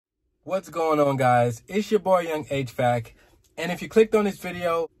What's going on, guys? It's your boy Young HVAC, and if you clicked on this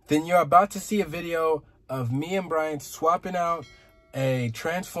video, then you're about to see a video of me and Brian swapping out a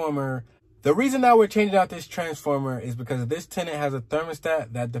transformer. The reason that we're changing out this transformer is because this tenant has a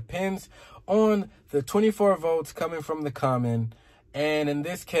thermostat that depends on the 24 volts coming from the common, and in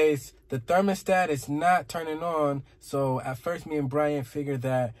this case the thermostat is not turning on. So at first me and Brian figured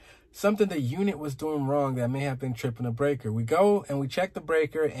that something the unit was doing wrong that may have been tripping a breaker. We go and we check the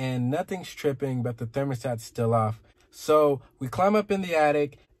breaker and nothing's tripping, but the thermostat's still off. So we climb up in the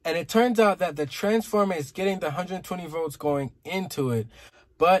attic and it turns out that the transformer is getting the 120 volts going into it,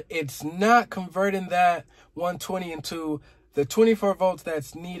 but it's not converting that 120 into the 24 volts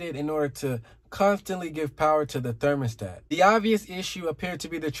that's needed in order to constantly give power to the thermostat. The obvious issue appeared to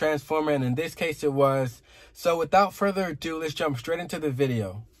be the transformer, and in this case it was. So without further ado, let's jump straight into the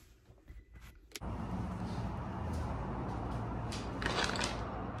video.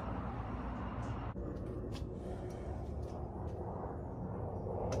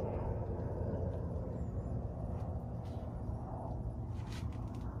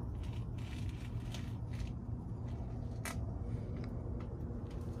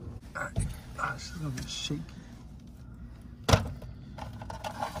 It's gonna be shaky.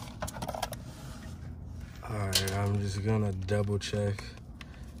 Alright, I'm just gonna double check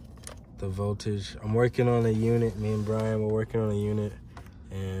the voltage. I'm working on a unit, me and Brian were working on a unit,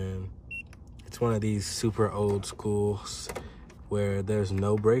 and it's one of these super old schools where there's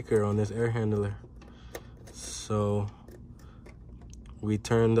no breaker on this air handler. So we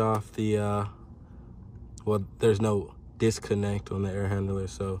turned off the well, there's no disconnect on the air handler,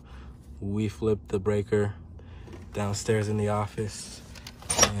 so we flipped the breaker downstairs in the office,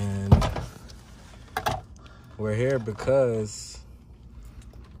 and we're here because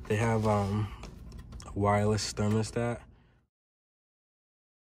they have a wireless thermostat.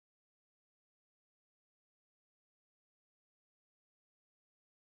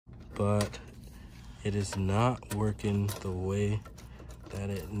 But it is not working the way that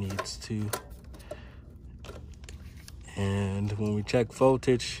it needs to. And when we check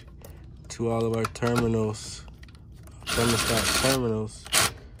voltage to all of our terminals, thermostat terminals,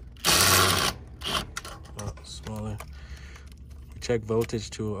 smaller. We check voltage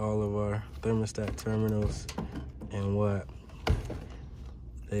to all of our thermostat terminals, and what?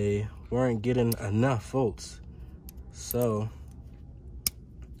 They weren't getting enough volts. So,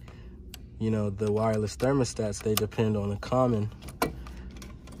 you know, the wireless thermostats, they depend on the common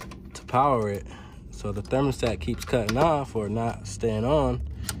to power it. So the thermostat keeps cutting off or not staying on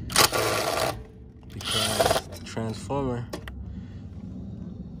because the transformer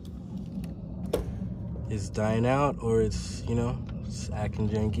is dying out, or it's, you know, it's acting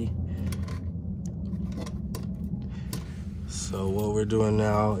janky. So what we're doing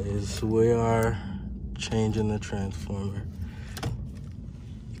now is we are changing the transformer.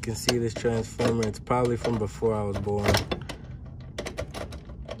 You can see this transformer, it's probably from before I was born.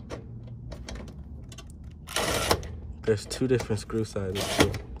 There's two different screw sizes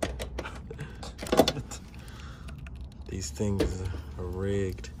too. These things are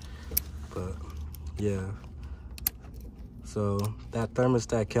rigged, but yeah. So that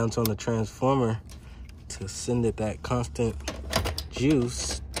thermostat counts on the transformer to send it that constant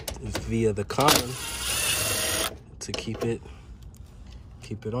juice via the common to keep it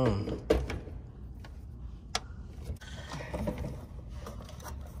on.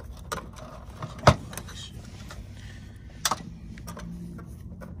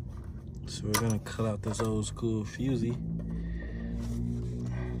 So we're gonna cut out this old school fusee.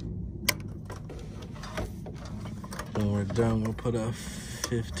 When we're done, we'll put a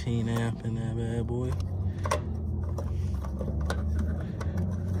 15 amp in that bad boy.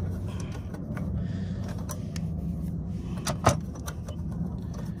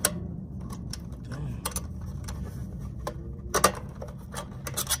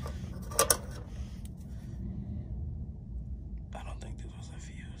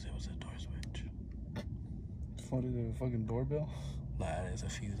 What is it, a fucking doorbell? Nah, it is a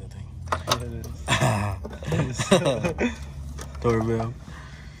fuse, I think. Yeah, it is. Doorbell.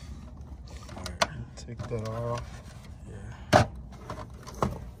 Alright, take that off. Yeah.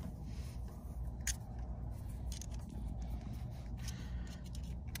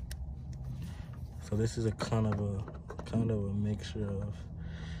 So this is a kind of a mixture of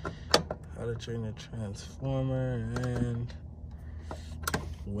how to train a transformer and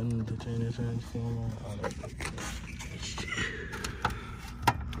when to change the transformer.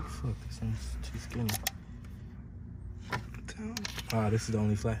 Fuck, this one's too skinny. Ah, this is the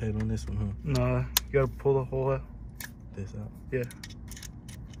only flathead on this one, huh? Nah, you gotta pull the whole out. This out? Yeah.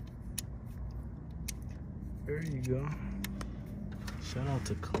 There you go. Shout out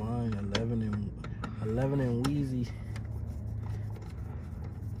to Klein, 11 and Wheezy.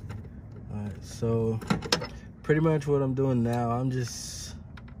 Alright, so pretty much what I'm doing now, I'm just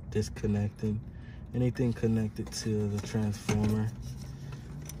disconnecting anything connected to the transformer.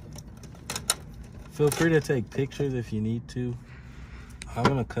 Feel free to take pictures if you need to. I'm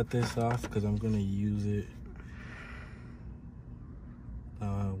gonna cut this off because I'm gonna use it.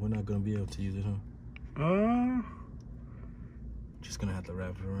 We're not gonna be able to use it, huh? Just gonna have to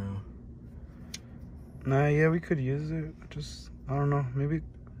wrap it around. Nah, yeah, we could use it. Just, I don't know, maybe.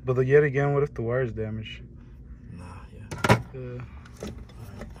 But yet again, what if the wire's damaged? Nah, yeah.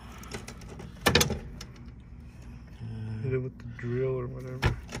 Hit it with the drill or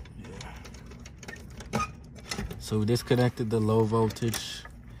whatever. Yeah. So we disconnected the low voltage,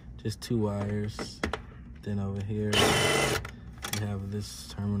 just 2 wires. Then over here, we have this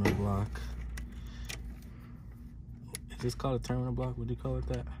terminal block. Is this called a terminal block? Would you call it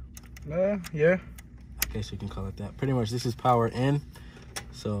that? Yeah. I guess you can call it that. Pretty much, this is power in.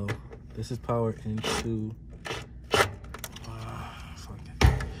 So this is power into.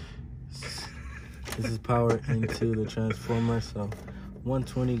 This is power into the transformer. So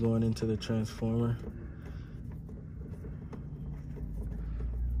 120 going into the transformer.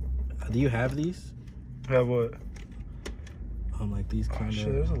 Do you have these? Have what? Like these kind of.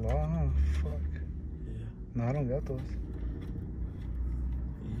 Shit, there's a lot, huh? Fuck. Yeah. No, I don't got those.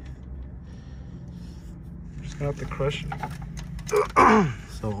 I'm just gonna have to crush it.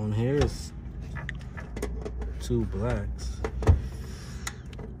 So on here is 2 blacks.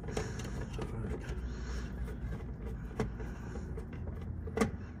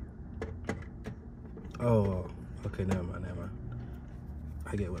 Oh, okay, never mind.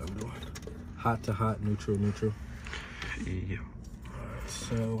 I get what I'm doing. Hot to hot, neutral. Yeah. Alright,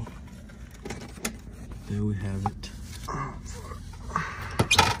 so there we have it.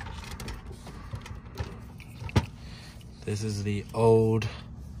 This is the old.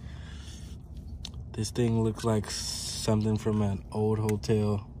 This thing looks like something from an old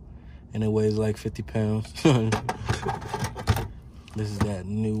hotel, and it weighs like 50 pounds. This is that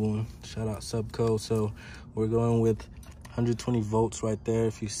new one. Shout out Subco. So we're going with 120 volts right there.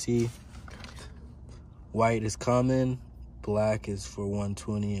 If you see, white is common, black is for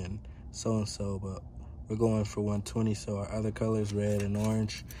 120, and so. But we're going for 120. So our other colors, red and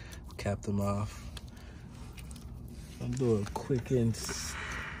orange, we'll cap them off. I'll do a quick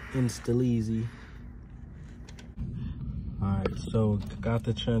install easy. Alright, so got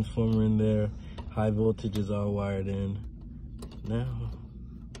the transformer in there. High voltage is all wired in. Now,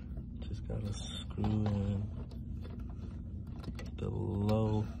 just gotta screw in the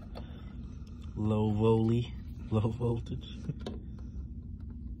low voltage.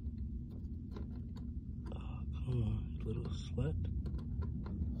 Oh, come on, little slut.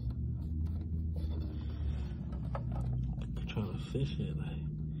 Trying to fish it, like.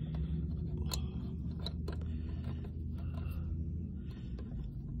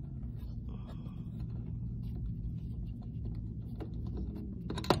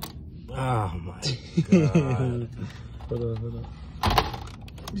 Oh my God. Hold on.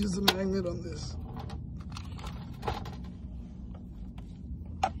 Use a magnet on this.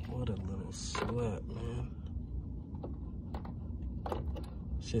 What a little slut, man.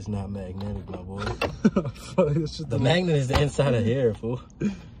 Shit's not magnetic, my boy. The magnet is the inside of here, fool.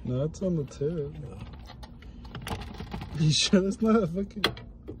 No, it's on the tip. You sure that's not a fucking...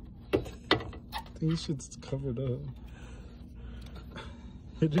 I think this shit's covered up.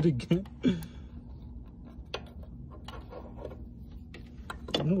 Hit it again.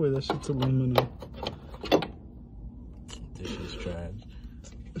 No way, that shit's aluminum. This shit's trash.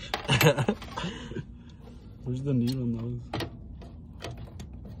 Where's the needle nose?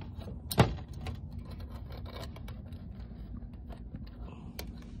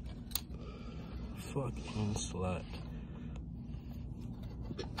 Fucking slut.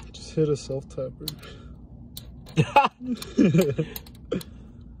 Just hit a self-tapper.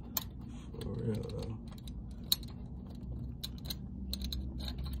 For real though.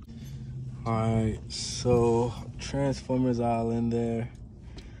 Alright, so transformers all in there.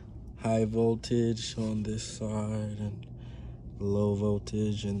 High voltage on this side and low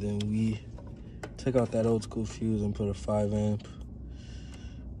voltage, and then we took out that old school fuse and put a 5 amp.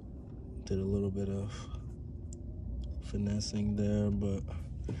 Did a little bit of finessing there, but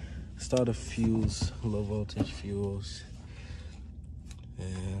start a fuse, low voltage fuse,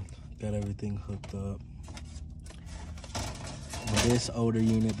 and got everything hooked up. This older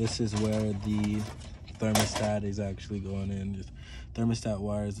unit, this is where the thermostat is actually going in. Just thermostat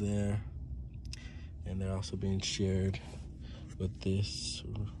wires there, and they're also being shared with this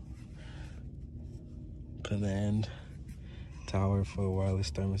command tower for a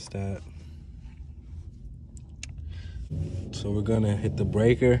wireless thermostat. So we're gonna hit the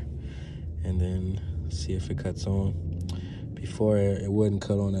breaker and then see if it cuts on. Before it wouldn't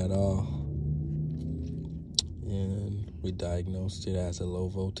cut on at all, and we diagnosed it as a low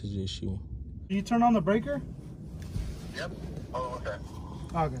voltage issue. Can you turn on the breaker? Yep. Hold on one sec.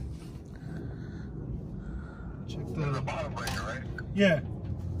 Okay. Check The bottom breaker, right? Yeah.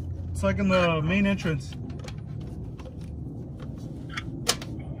 It's like in the main entrance.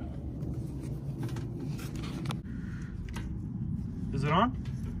 Is it on?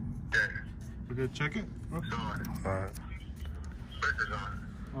 Yeah. Okay, check it. It's on. All right. Breaker's on.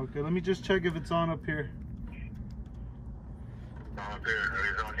 Okay, let me just check if it's on up here. It's on up here.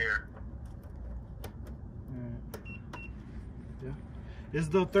 It's on here. Yeah. Is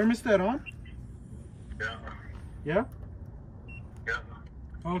the thermostat on? Yeah. Yeah? Yeah.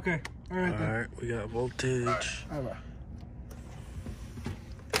 Okay. All right then. All right, we got voltage. All right.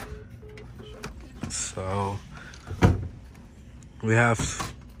 So we have,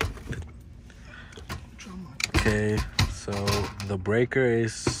 okay, so the breaker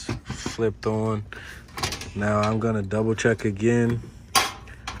is flipped on. Now I'm gonna double check again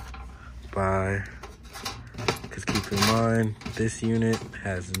because keep in mind, this unit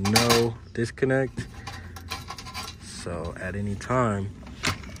has no disconnect. So at any time,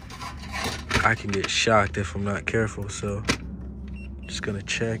 I can get shocked if I'm not careful. So just gonna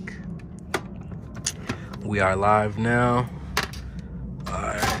check. We are live now. All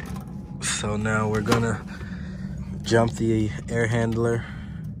right, so now we're gonna jump the air handler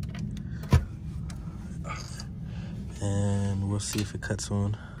and we'll see if it cuts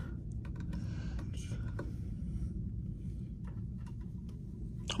on.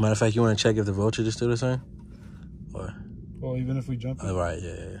 Matter of fact, you want to check if the voltage is still the same? Or? Well, even if we jump it? All right,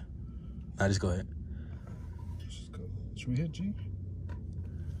 yeah. Nah, just go ahead. Let's just go. Should we hit G?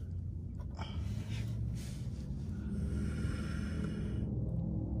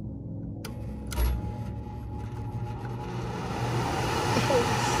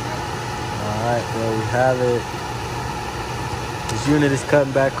 Alright, there we have it. This unit is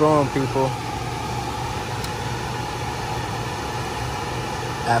cutting back on, people.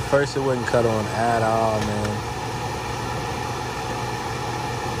 At first it wouldn't cut on at all, man.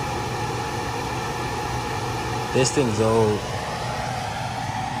 This thing's old.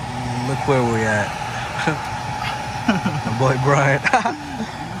 Look where we at. My boy Brian.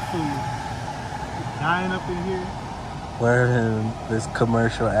 Dying up in here. Wearing this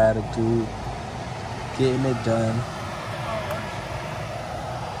commercial attitude. Getting it done.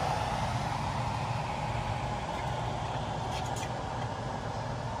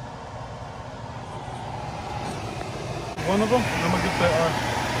 One of them? I'm gonna get the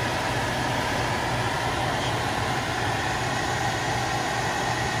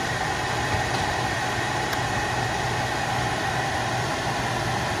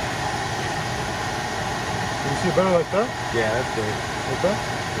You see it better like that? Yeah, that's good. Like that?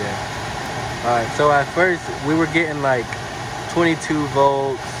 Yeah. Alright, so at first we were getting like 22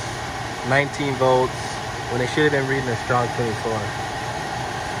 volts, 19 volts, when it should have been reading a strong 24.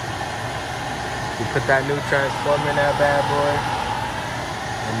 We put that new transformer in that bad boy,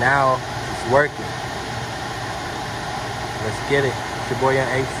 and now it's working. Let's get it. It's your boy on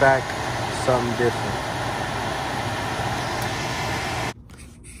HVAC, something different.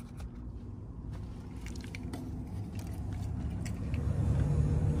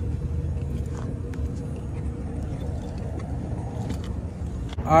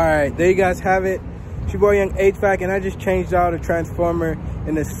 All right, there you guys have it. It's your boy Young HVAC, and I just changed out a transformer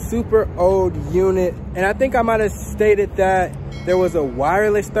in a super old unit. And I think I might have stated that there was a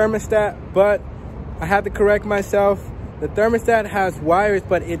wireless thermostat, but I had to correct myself. The thermostat has wires,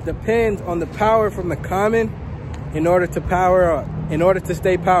 but it depends on the power from the common in order to power up, in order to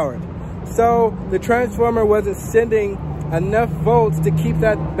stay powered. So the transformer wasn't sending enough volts to keep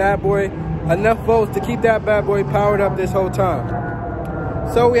that bad boy, powered up this whole time.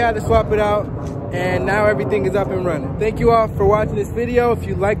 So we had to swap it out, and now everything is up and running. Thank you all for watching this video. If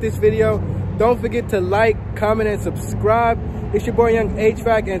you like this video, don't forget to like, comment, and subscribe. It's your boy Young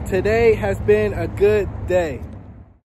HVAC, and today has been a good day.